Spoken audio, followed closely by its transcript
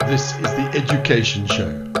This is the Education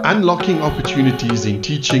Show, unlocking opportunities in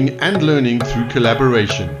teaching and learning through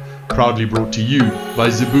collaboration. Proudly brought to you by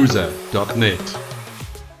Zibuza.net.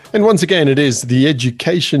 And once again, it is the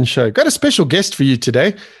Education Show. Got a special guest for you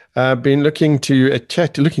today. Been looking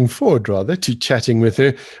forward to chatting with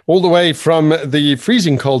her all the way from the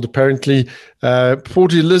freezing cold, apparently,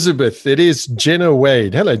 Port Elizabeth. It is Jenna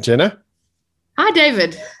Wade. Hello, Jenna. Hi,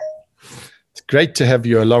 David. It's great to have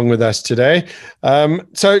you along with us today.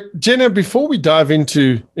 So, Jenna, before we dive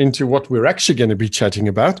into what we're actually going to be chatting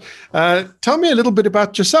about, tell me a little bit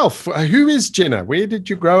about yourself. Who is Jenna? Where did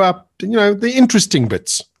you grow up? The interesting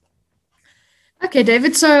bits. Okay,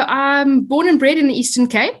 David. So I'm born and bred in the Eastern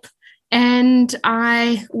Cape, and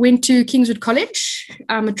I went to Kingswood College.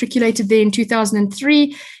 I matriculated there in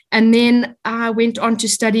 2003, and then I went on to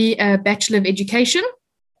study a Bachelor of Education.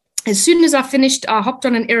 As soon as I finished, I hopped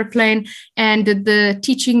on an airplane and did the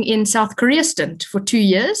teaching in South Korea stint for 2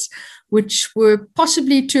 years, which were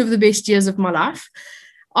possibly two of the best years of my life.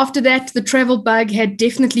 After that, the travel bug had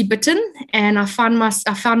definitely bitten, and I found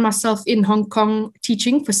myself in Hong Kong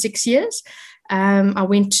teaching for 6 years. I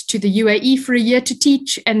went to the UAE for a year to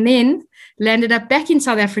teach, and then landed up back in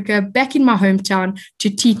South Africa, back in my hometown,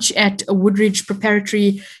 to teach at a Woodridge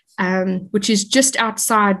Preparatory, which is just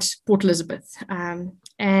outside Port Elizabeth.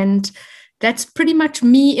 And that's pretty much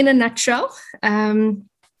me in a nutshell.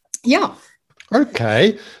 Yeah.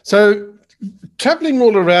 Okay. So traveling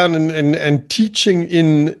all around and teaching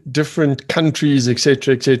in different countries, et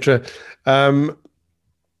cetera,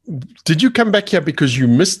 did you come back here because you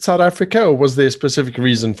missed South Africa, or was there a specific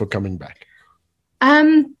reason for coming back?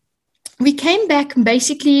 We came back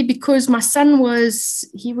basically because my son was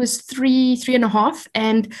three and a half,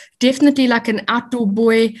 and definitely like an outdoor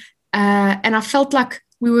boy. And I felt like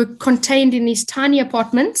we were contained in these tiny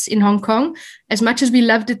apartments in Hong Kong. As much as we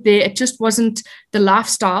loved it there, it just wasn't the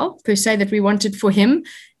lifestyle per se that we wanted for him.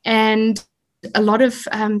 And a lot of,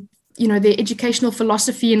 the educational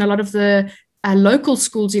philosophy in a lot of the local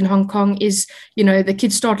schools in Hong Kong is, the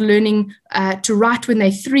kids start learning to write when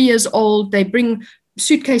they're 3 years old. They bring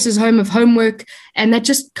suitcases home of homework, and that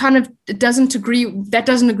just kind of doesn't agree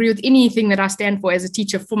with anything that I stand for as a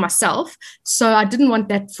teacher for myself. So I didn't want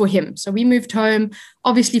that for him. So we moved home,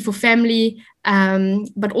 obviously for family,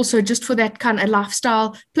 but also just for that kind of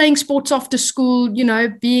lifestyle, playing sports after school,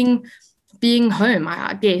 being home,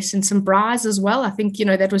 I guess, and some bras as well. I think,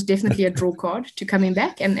 that was definitely a draw card to coming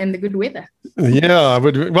back, and the good weather. Yeah,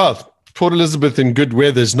 Port Elizabeth in good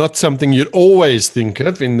weather is not something you'd always think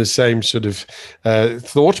of in the same sort of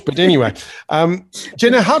thought. But anyway,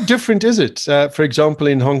 Jenna, how different is it, for example,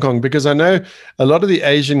 in Hong Kong? Because I know a lot of the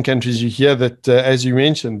Asian countries, you hear that, as you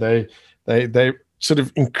mentioned, they sort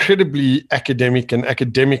of incredibly academic and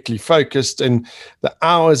academically focused, and the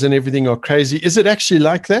hours and everything are crazy. Is it actually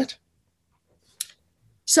like that?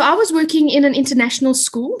 So I was working in an international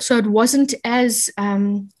school, so it wasn't as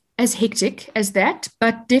hectic as that,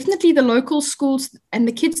 but definitely the local schools and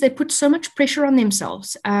the kids, they put so much pressure on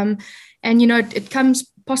themselves. And, it comes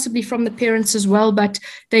possibly from the parents as well, but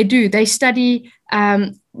they study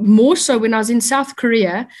more so. When I was in South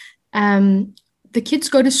Korea, the kids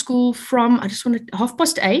go to school from,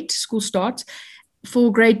 8:30, school starts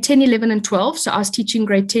for grade 10, 11, and 12. So I was teaching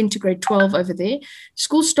grade 10 to grade 12 over there.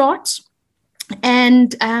 School starts,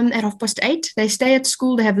 and at 8:30, they stay at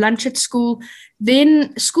school, they have lunch at school.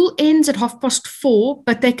 Then school ends at 4:30,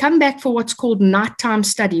 but they come back for what's called nighttime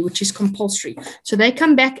study, which is compulsory. So they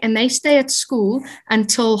come back and they stay at school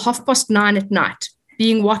until 9:30 at night,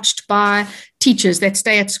 being watched by teachers that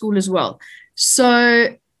stay at school as well.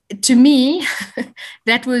 So to me,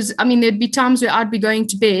 that was, there'd be times where I'd be going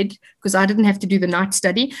to bed because I didn't have to do the night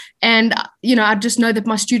study. And, I'd just know that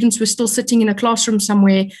my students were still sitting in a classroom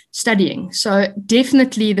somewhere studying. So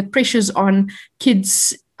definitely the pressures on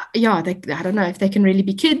kids, I don't know if they can really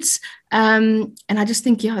be kids. And I just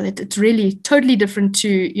think, that it's really totally different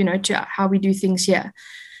to how we do things here.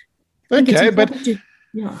 Okay, but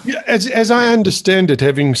as I understand it,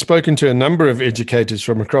 having spoken to a number of educators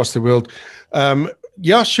from across the world,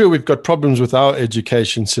 sure, we've got problems with our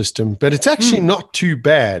education system, but it's actually not too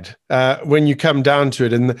bad when you come down to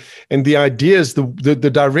it. And the ideas,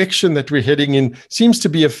 the direction that we're heading in seems to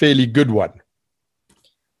be a fairly good one.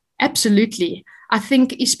 Absolutely. I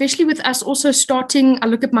think especially with us also starting, I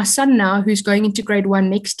look at my son now who's going into grade 1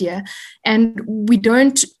 next year, and we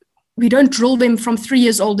don't drill them from 3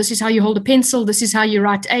 years old. This is how you hold a pencil. This is how you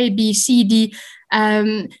write A, B, C, D.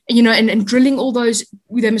 And drilling all those,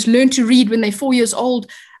 they must learn to read when they're 4 years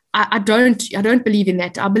old. I don't believe in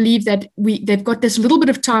that. I believe that they've got this little bit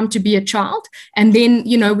of time to be a child, and then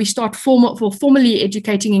we start formally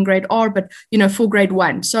educating in grade R, but for grade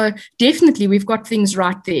 1. So definitely we've got things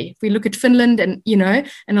right there. If we look at Finland and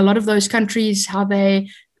and a lot of those countries, how their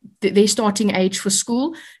starting age for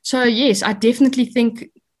school. So yes, I definitely think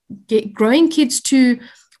growing kids to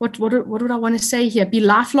what would I want to say here? Be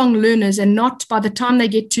lifelong learners, and not by the time they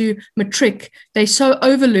get to matric, they're so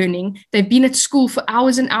overlearning. They've been at school for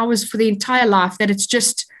hours and hours for their entire life that it's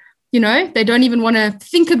just, they don't even want to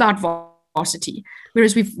think about varsity.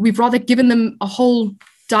 Whereas we've rather given them a whole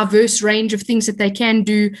diverse range of things that they can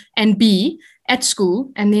do and be at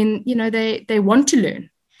school, and then they want to learn.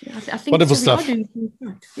 I think wonderful stuff.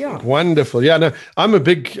 Yeah. Wonderful. Yeah, no, I'm a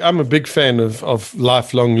big fan of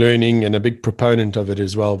lifelong learning, and a big proponent of it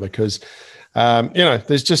as well, because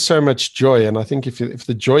there's just so much joy. And I think if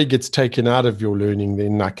the joy gets taken out of your learning,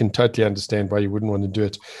 then I can totally understand why you wouldn't want to do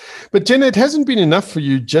it. But Jenna, it hasn't been enough for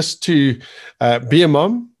you just to be a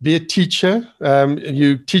mom, be a teacher.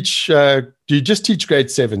 You teach. Do you just teach grade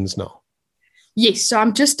 7s now? Yes, so I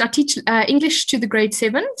teach English to the grade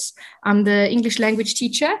 7s. I'm the English language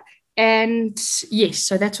teacher, and yes,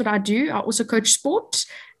 so that's what I do. I also coach sport,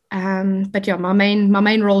 but yeah, my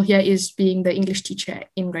main role here is being the English teacher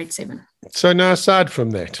in grade 7. So now, aside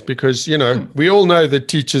from that, because we all know that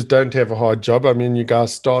teachers don't have a hard job. I mean, you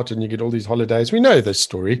guys start and you get all these holidays. We know this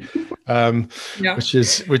story, yeah. which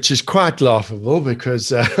is quite laughable,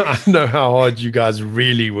 because I know how hard you guys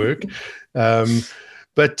really work,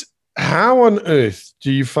 but how on earth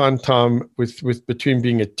do you find time with between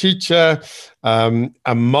being a teacher,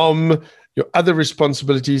 a mom, your other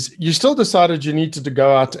responsibilities? You still decided you needed to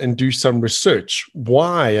go out and do some research.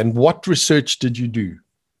 Why, and what research did you do?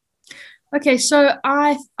 Okay, so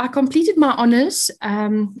I completed my honours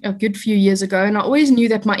a good few years ago, and I always knew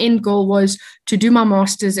that my end goal was to do my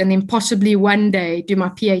master's and then possibly one day do my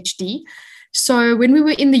PhD. So when we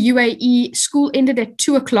were in the UAE, school ended at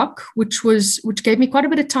 2:00, which gave me quite a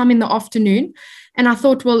bit of time in the afternoon. And I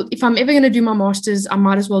thought, well, if I'm ever going to do my master's, I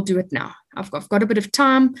might as well do it now. I've got a bit of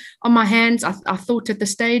time on my hands, I thought at the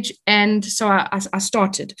stage. And so I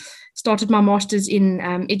started my master's in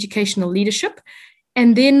educational leadership.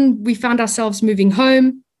 And then we found ourselves moving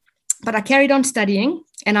home, but I carried on studying.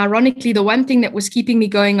 And ironically, the one thing that was keeping me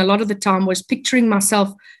going a lot of the time was picturing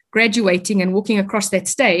myself graduating and walking across that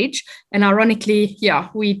stage. And ironically, yeah,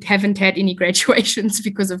 we haven't had any graduations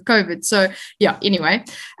because of COVID. So yeah, anyway,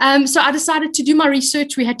 so I decided to do my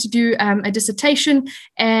research. We had to do a dissertation,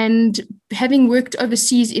 and having worked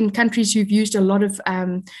overseas in countries who've used a lot of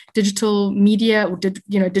digital media or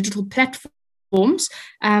digital platforms,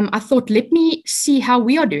 I thought, let me see how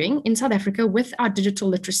we are doing in South Africa with our digital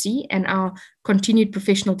literacy and our continued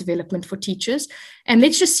professional development for teachers. And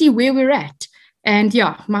let's just see where we're at. And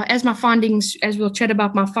yeah, as we'll chat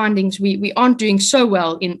about my findings, we aren't doing so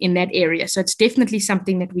well in that area. So it's definitely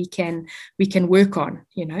something that we can work on,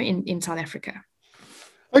 in South Africa.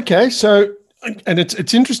 Okay, so, and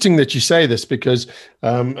it's interesting that you say this, because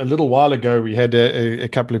a little while ago we had a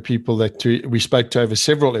couple of people that we spoke to over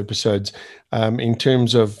several episodes in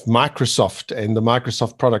terms of Microsoft and the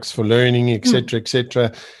Microsoft products for learning, et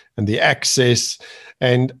cetera, and the access.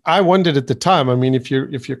 And I wondered at the time, I mean, if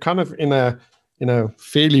you're kind of in a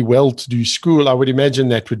fairly well-to-do school, I would imagine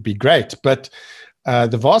that would be great. But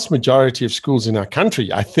the vast majority of schools in our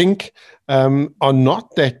country, I think, are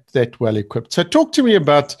not that well equipped. So talk to me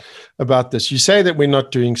about this. You say that we're not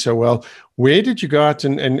doing so well. Where did you go out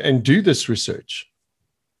and do this research?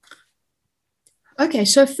 Okay,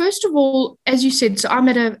 so first of all, as you said, so I'm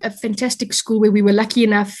at a fantastic school where we were lucky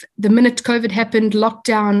enough, the minute COVID happened,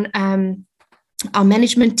 lockdown, our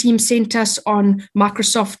management team sent us on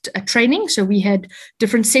Microsoft training. So we had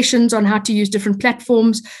different sessions on how to use different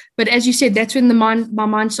platforms. But as you said, that's when my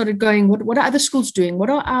mind started going, what are other schools doing? What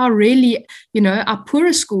are our really, our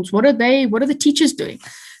poorer schools? What are the teachers doing?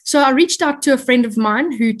 So I reached out to a friend of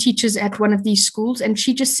mine who teaches at one of these schools. And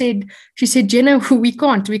she said, Jenna, we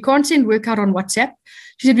can't send work out on WhatsApp.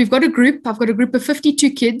 She said, I've got a group of 52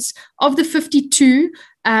 kids. Of the 52,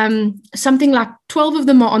 something like 12 of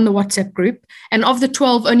them are on the WhatsApp group. And of the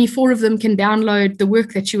 12, only 4 of them can download the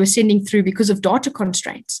work that you were sending through because of data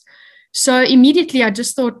constraints. So immediately I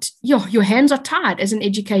just thought, your hands are tied as an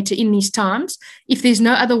educator in these times. If there's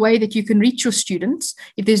no other way that you can reach your students,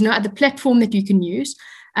 if there's no other platform that you can use.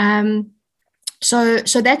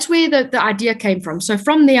 So that's where the idea came from. So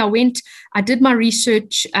from there, I did my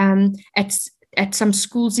research at some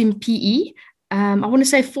schools in PE. I want to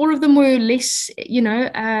say 4 of them were less,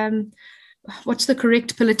 what's the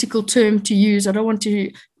correct political term to use? I don't want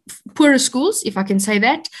to poorer schools, if I can say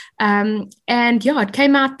that. And yeah, it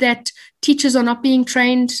came out that teachers are not being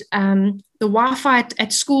trained. The Wi-Fi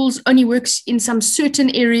at schools only works in some certain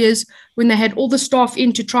areas. When they had all the staff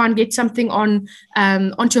in to try and get something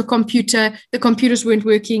onto a computer, the computers weren't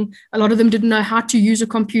working. A lot of them didn't know how to use a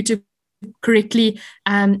computer correctly.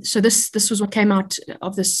 So this was what came out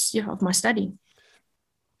of this, of my study.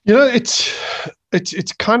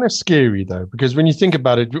 It's kind of scary though, because when you think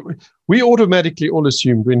about it, we automatically all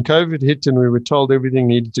assumed when COVID hit and we were told everything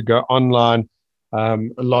needed to go online. A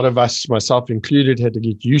lot of us, myself included, had to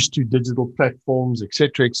get used to digital platforms, et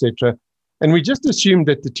cetera, et cetera. And we just assumed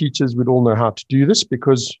that the teachers would all know how to do this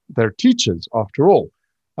because they're teachers after all.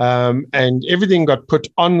 And everything got put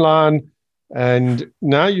online. And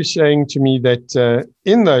now you're saying to me that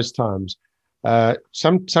in those times,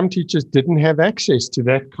 some teachers didn't have access to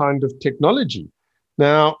that kind of technology.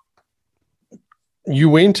 Now, you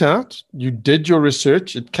went out, you did your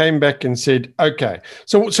research, it came back and said, okay,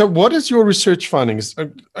 so what is your research findings?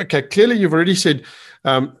 Okay, clearly you've already said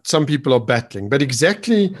some people are battling, but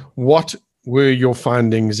exactly what were your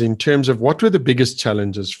findings in terms of what were the biggest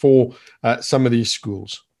challenges for some of these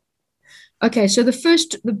schools? Okay, so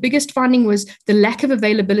the biggest finding was the lack of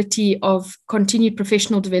availability of continued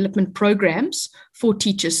professional development programs for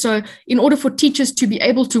teachers. So in order for teachers to be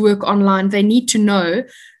able to work online, they need to know,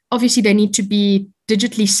 obviously they need to be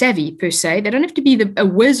digitally savvy per se. They don't have to be a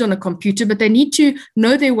whiz on a computer, but they need to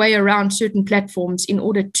know their way around certain platforms in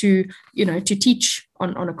order to teach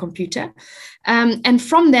on a computer. And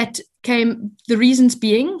from that came the reasons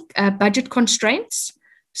being budget constraints.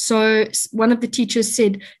 So one of the teachers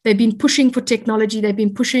said they've been pushing for technology, they've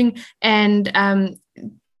been pushing, and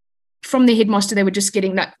from the headmaster, they were just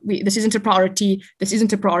getting that this isn't a priority, this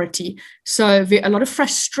isn't a priority. So a lot of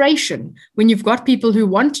frustration when you've got people who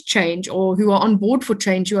want to change or who are on board for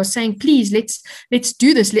change, who are saying, please, let's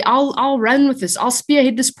do this. I'll run with this. I'll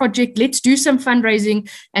spearhead this project. Let's do some fundraising.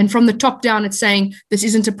 And from the top down, it's saying, this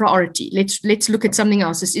isn't a priority. Let's look at something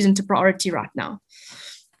else. This isn't a priority right now.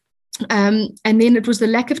 And then it was the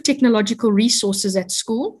lack of technological resources at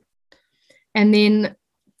school. And then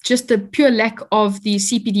just the pure lack of the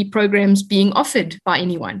CPD programs being offered by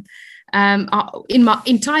anyone. In my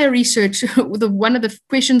entire research, one of the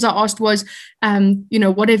questions I asked was,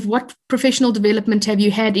 what professional development have you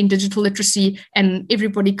had in digital literacy? And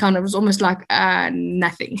everybody kind of was almost like,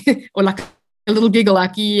 nothing, or like a little giggle,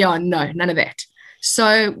 like, yeah, no, none of that.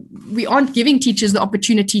 So we aren't giving teachers the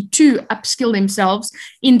opportunity to upskill themselves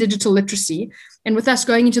in digital literacy. And with us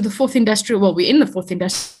going into the we're in the fourth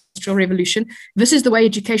industrial revolution, this is the way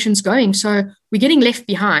education's going. So we're getting left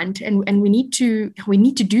behind, and we need to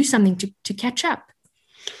do something to catch up.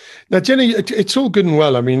 Now, Jenna, it's all good and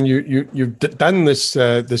well. I mean, you've done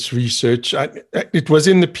this research. It was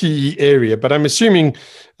in the PE area, but I'm assuming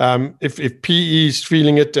if PE is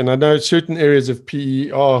feeling it, and I know certain areas of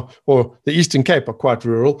PE or the Eastern Cape are quite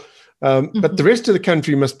rural, but the rest of the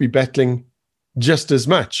country must be battling just as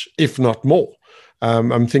much, if not more.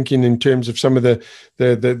 I'm thinking in terms of some of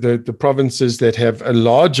the provinces that have a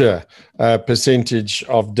larger percentage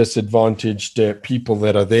of disadvantaged people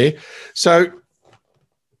that are there. So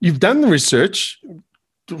you've done the research.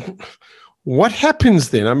 What happens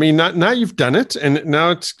then? I mean, now you've done it, and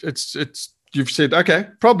now it's you've said, okay,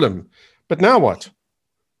 problem, but now what?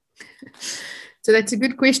 So that's a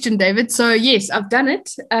good question, David. So yes, I've done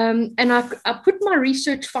it, and I put my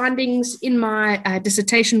research findings in my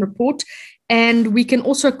dissertation report, and we can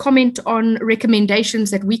also comment on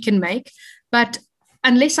recommendations that we can make. But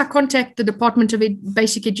unless I contact the Department of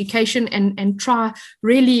Basic Education and try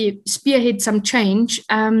really spearhead some change,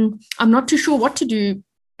 I'm not too sure what to do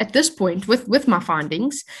at this point with my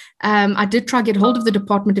findings. I did try to get hold of the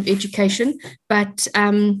Department of Education, but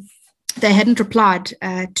they hadn't replied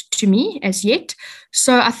to me as yet.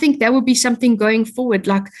 So I think that would be something going forward,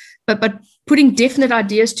 but putting definite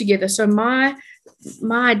ideas together. So my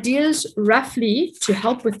ideas roughly to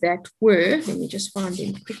help with that were, let me just find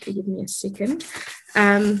them quickly, give me a second.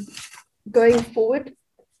 Going forward.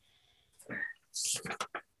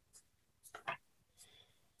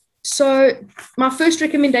 So my first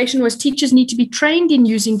recommendation was teachers need to be trained in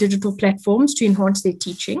using digital platforms to enhance their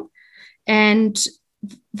teaching. And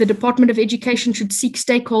the Department of Education should seek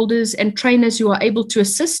stakeholders and trainers who are able to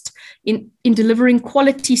assist in delivering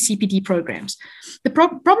quality CPD programs. The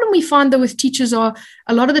problem we find, though, with teachers are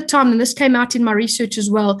a lot of the time, and this came out in my research as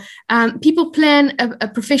well, people plan a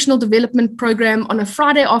professional development program on a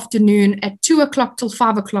Friday afternoon at 2:00 till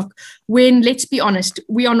 5:00, when, let's be honest,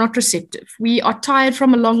 we are not receptive. We are tired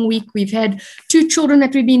from a long week. We've had 2 children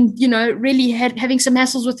that we've been, having some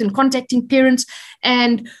hassles with and contacting parents,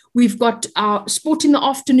 and we've got our sport in the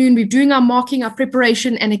afternoon, we're doing our marking, our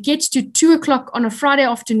preparation, and it gets to 2:00 on a Friday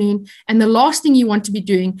afternoon. And the last thing you want to be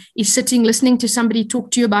doing is sitting, listening to somebody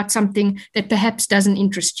talk to you about something that perhaps doesn't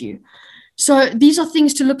interest you. So these are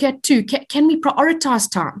things to look at too. Can we prioritize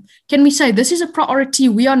time? Can we say this is a priority?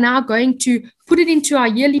 We are now going to put it into our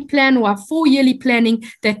yearly plan or our 4-yearly planning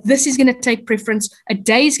that this is going to take preference. A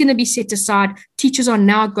day is going to be set aside. Teachers are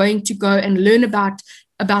now going to go and learn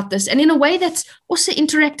about this, and in a way that's also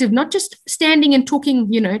interactive, not just standing and talking,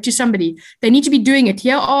 to somebody. They need to be doing it.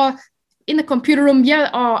 Here are in the computer room, here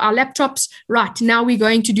are our laptops. Right, now we're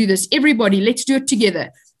going to do this. Everybody, let's do it together.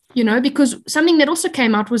 Because something that also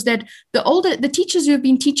came out was that the teachers who have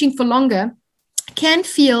been teaching for longer can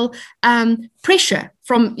feel pressure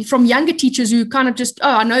from younger teachers who kind of just,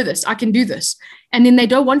 I know this, I can do this. And then they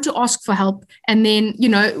don't want to ask for help. And then,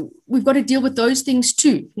 we've got to deal with those things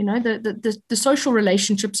too, the social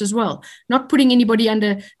relationships as well, not putting anybody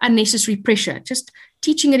under unnecessary pressure, just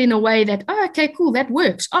teaching it in a way that, okay, cool, that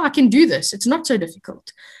works. I can do this. It's not so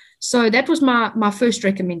difficult. So that was my first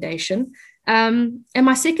recommendation. And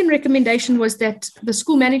my second recommendation was that the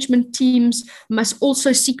school management teams must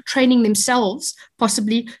also seek training themselves,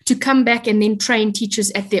 possibly to come back and then train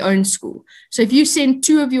teachers at their own school. So if you send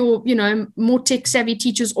 2 of your, more tech savvy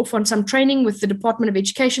teachers off on some training with the Department of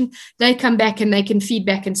Education, they come back and they can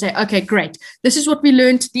feedback and say, okay, great. This is what we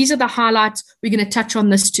learned. These are the highlights. We're going to touch on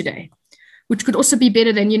this today, which could also be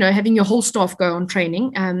better than, having your whole staff go on training,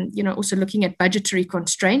 also looking at budgetary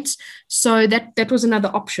constraints. So that was another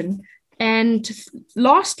option. And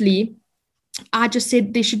lastly, I just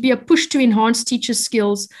said there should be a push to enhance teachers'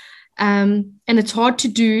 skills. And it's hard to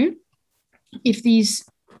do if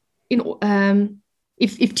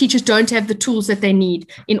if teachers don't have the tools that they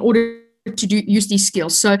need in order to use these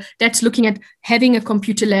skills. So that's looking at having a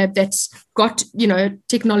computer lab that's got,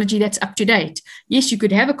 technology that's up to date. Yes, you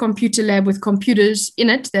could have a computer lab with computers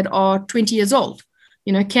in it that are 20 years old.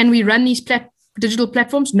 Can we run these digital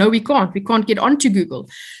platforms? No, we can't. We can't get onto Google.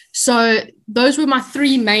 So those were my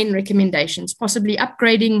 3 main recommendations, possibly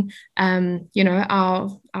upgrading,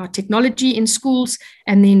 our technology in schools,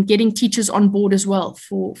 and then getting teachers on board as well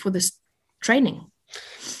for this training.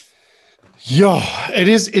 Yeah, it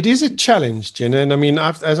is a challenge, Jenna. And I mean,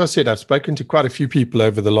 as I said, I've spoken to quite a few people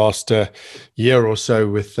over the last year or so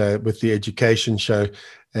with the Education Show.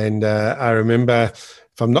 And I remember,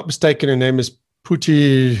 if I'm not mistaken, her name is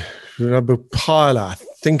Puti Rabupala.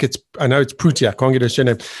 I know it's Puti, I can't get her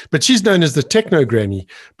surname, but she's known as the techno granny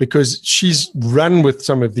because she's run with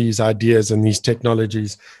some of these ideas and these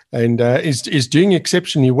technologies and is doing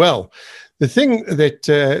exceptionally well. The thing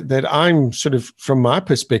that I'm sort of, from my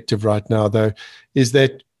perspective right now, though, is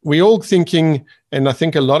that we're all thinking, and I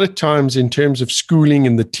think a lot of times in terms of schooling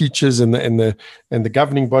and the teachers and the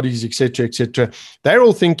governing bodies, et cetera, they're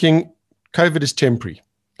all thinking COVID is temporary.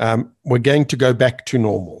 We're going to go back to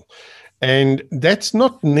normal. And that's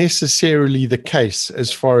not necessarily the case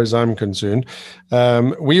as far as I'm concerned.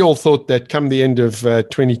 We all thought that come the end of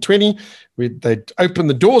 2020, they'd open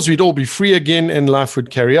the doors, we'd all be free again and life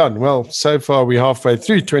would carry on. Well, so far we're halfway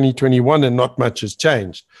through 2021 and not much has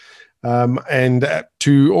changed.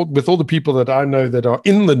 With all the people that I know that are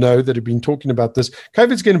in the know that have been talking about this,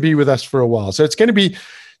 COVID's going to be with us for a while. So it's going to be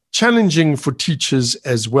challenging for teachers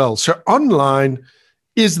as well. So online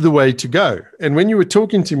is the way to go. And when you were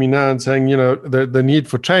talking to me now and saying, the need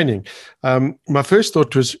for training, my first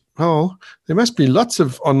thought was, there must be lots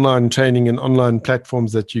of online training and online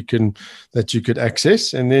platforms that you could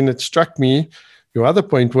access. And then it struck me, your other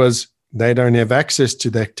point was they don't have access to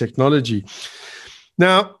that technology.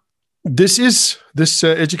 Now, this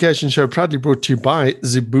education show proudly brought to you by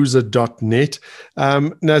Zibuza.net.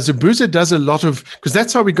 Now, Zibuza does a lot of, because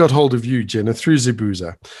that's how we got hold of you, Jenna, through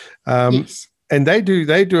Zibuza. Yes. And they do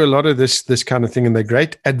a lot of this kind of thing, and they're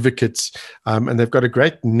great advocates, and they've got a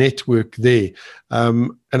great network there.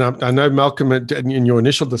 And I know Malcolm, in your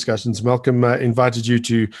initial discussions, Malcolm invited you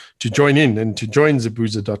to join in and to join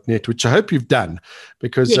Zibuza.net, which I hope you've done,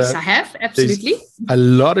 because yes, I have, absolutely. There's a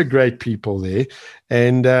lot of great people there,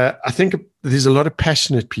 and I think there's a lot of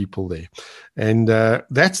passionate people there. And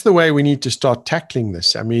that's the way we need to start tackling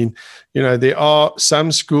this. I mean, there are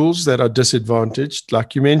some schools that are disadvantaged,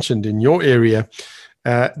 like you mentioned in your area.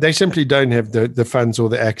 They simply don't have the funds or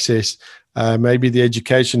the access. Maybe the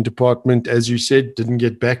education department, as you said, didn't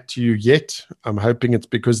get back to you yet. I'm hoping it's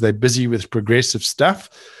because they're busy with progressive stuff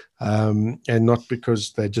and not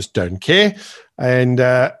because they just don't care. And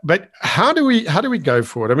but how do we go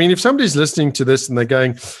forward? I mean, if somebody's listening to this and they're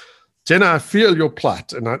going, Jenna, I feel your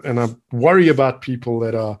plight, and I worry about people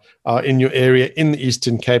that are in your area in the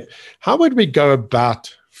Eastern Cape. How would we go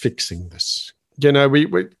about fixing this?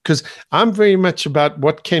 because I'm very much about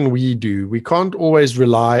what can we do. We can't always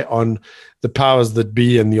rely on the powers that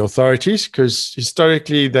be and the authorities, because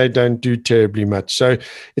historically they don't do terribly much. So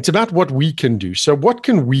it's about what we can do. So what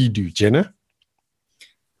can we do, Jenna?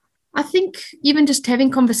 I think even just having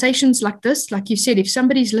conversations like this, like you said, if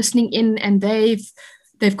somebody's listening in and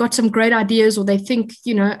they've got some great ideas, or they think,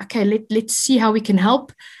 okay, let's see how we can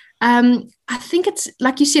help. I think it's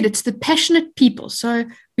like you said, it's the passionate people. So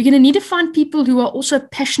we're going to need to find people who are also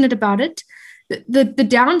passionate about it. The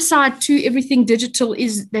downside to everything digital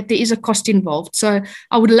is that there is a cost involved. So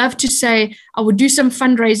I would love to say I would do some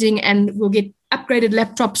fundraising and we'll get upgraded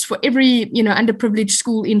laptops for every underprivileged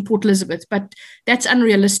school in Port Elizabeth, but that's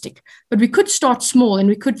unrealistic. But we could start small, and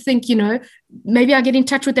we could think, maybe I get in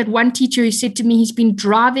touch with that one teacher who said to me he's been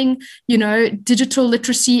driving digital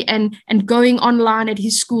literacy and going online at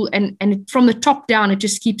his school, and from the top down it's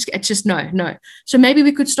just no. So maybe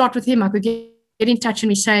we could start with him. I could get in touch and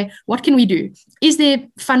we say, what can we do? Is there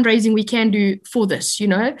fundraising we can do for this?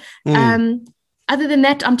 Other than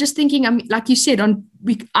that, I'm just thinking, like you said, I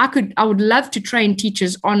would love to train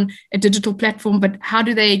teachers on a digital platform, but how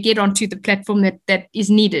do they get onto the platform that is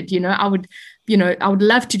needed? I would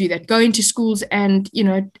love to do that. Go into schools and,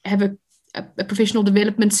 have a professional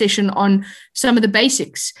development session on some of the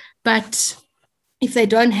basics. But if they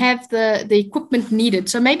don't have the equipment needed,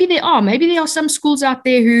 so maybe there are some schools out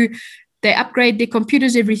there who they upgrade their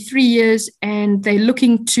computers every 3 years, and they're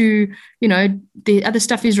looking to, the other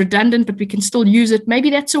stuff is redundant, but we can still use it.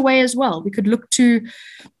 Maybe that's a way as well. We could look to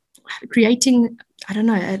creating,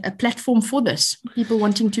 a platform for this. People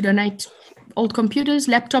wanting to donate old computers,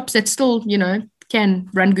 laptops that still, can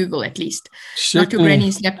run Google at least. Certainly. Not your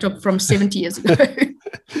granny's laptop from 70 years ago.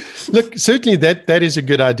 Look, certainly that is a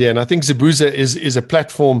good idea, and I think Zibuza is a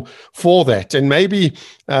platform for that. And maybe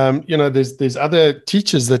there's other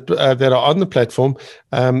teachers that are on the platform,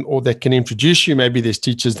 or that can introduce you. Maybe there's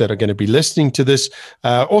teachers that are going to be listening to this,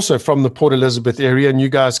 also from the Port Elizabeth area, and you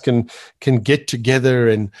guys can get together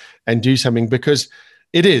and do something, because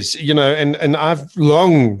it is, and I've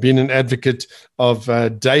long been an advocate of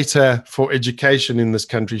data for education in this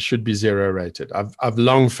country should be zero rated. I've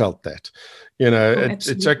long felt that.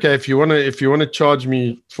 It's okay if you want to charge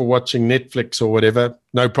me for watching Netflix or whatever,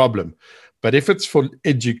 no problem. But if it's for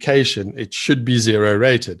education, it should be zero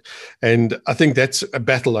rated. And I think that's a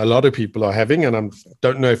battle a lot of people are having, and I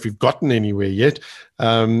don't know if we've gotten anywhere yet.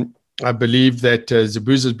 I believe that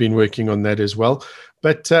Zibuza has been working on that as well.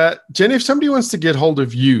 But Jen, if somebody wants to get hold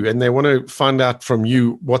of you and they want to find out from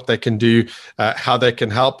you what they can do, how they can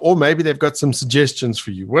help, or maybe they've got some suggestions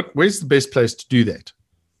for you, where's the best place to do that?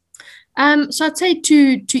 So I'd say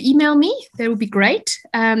to email me. That would be great.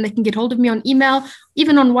 They can get hold of me on email,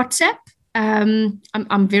 even on WhatsApp.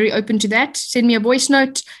 I'm very open to that. Send me a voice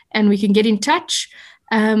note and we can get in touch.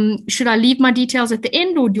 Should I leave my details at the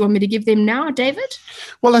end, or do you want me to give them now, David?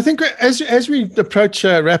 Well, I think as we approach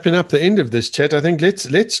wrapping up the end of this chat, I think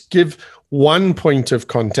let's give one point of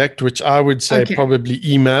contact, which I would say probably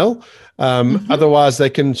email. Otherwise, they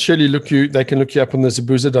can surely look you up on the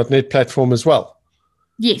Zibuza.net platform as well.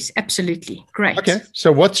 Yes, absolutely. Great. Okay.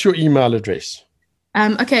 So what's your email address?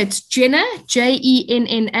 It's Jenna,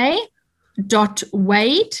 JENNA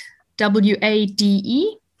 .Wade,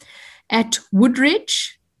 WADE, at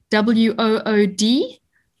Woodridge,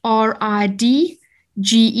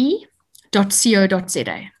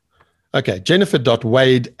 WOODRIDGE.co.za. Okay,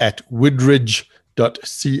 Jennifer.Wade at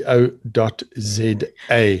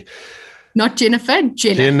woodridge.co.za. Not Jennifer,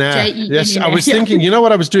 Jenna. Jenna. Yes, I was thinking, you know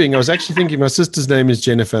what I was doing? I was actually thinking my sister's name is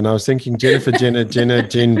Jennifer, and I was thinking Jennifer, Jenna, Jen,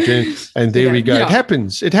 and there we go. Yeah. It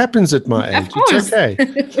happens. It happens at my age. It's okay.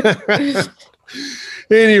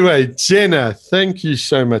 Anyway, Jenna, thank you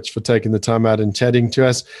so much for taking the time out and chatting to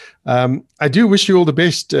us. I do wish you all the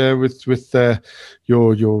best with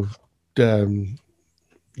your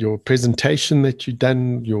presentation that you've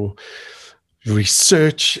done, your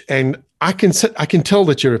research, and I can tell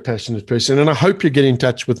that you're a passionate person, and I hope you get in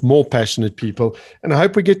touch with more passionate people, and I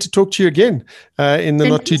hope we get to talk to you again in the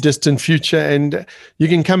not too distant future, and you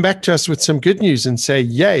can come back to us with some good news and say,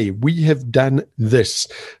 yay, we have done this,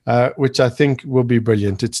 which I think will be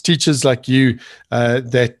brilliant. It's teachers like you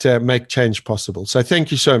that make change possible. So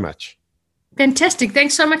thank you so much. Fantastic.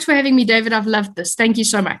 Thanks so much for having me, David. I've loved this. Thank you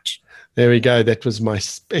so much. There we go. That was my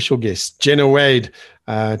special guest, Jenna Wade,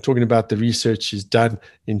 talking about the research she's done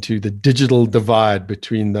into the digital divide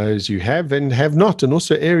between those who have and have not, and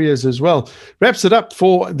also areas as well. Wraps it up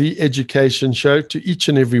for the Education Show. To each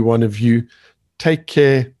and every one of you, take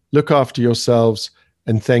care, look after yourselves,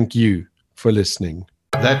 and thank you for listening.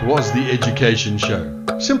 That was the Education Show.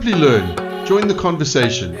 Simply learn, Join the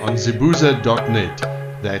conversation on zibuza.net.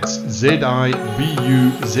 That's zibuza.net.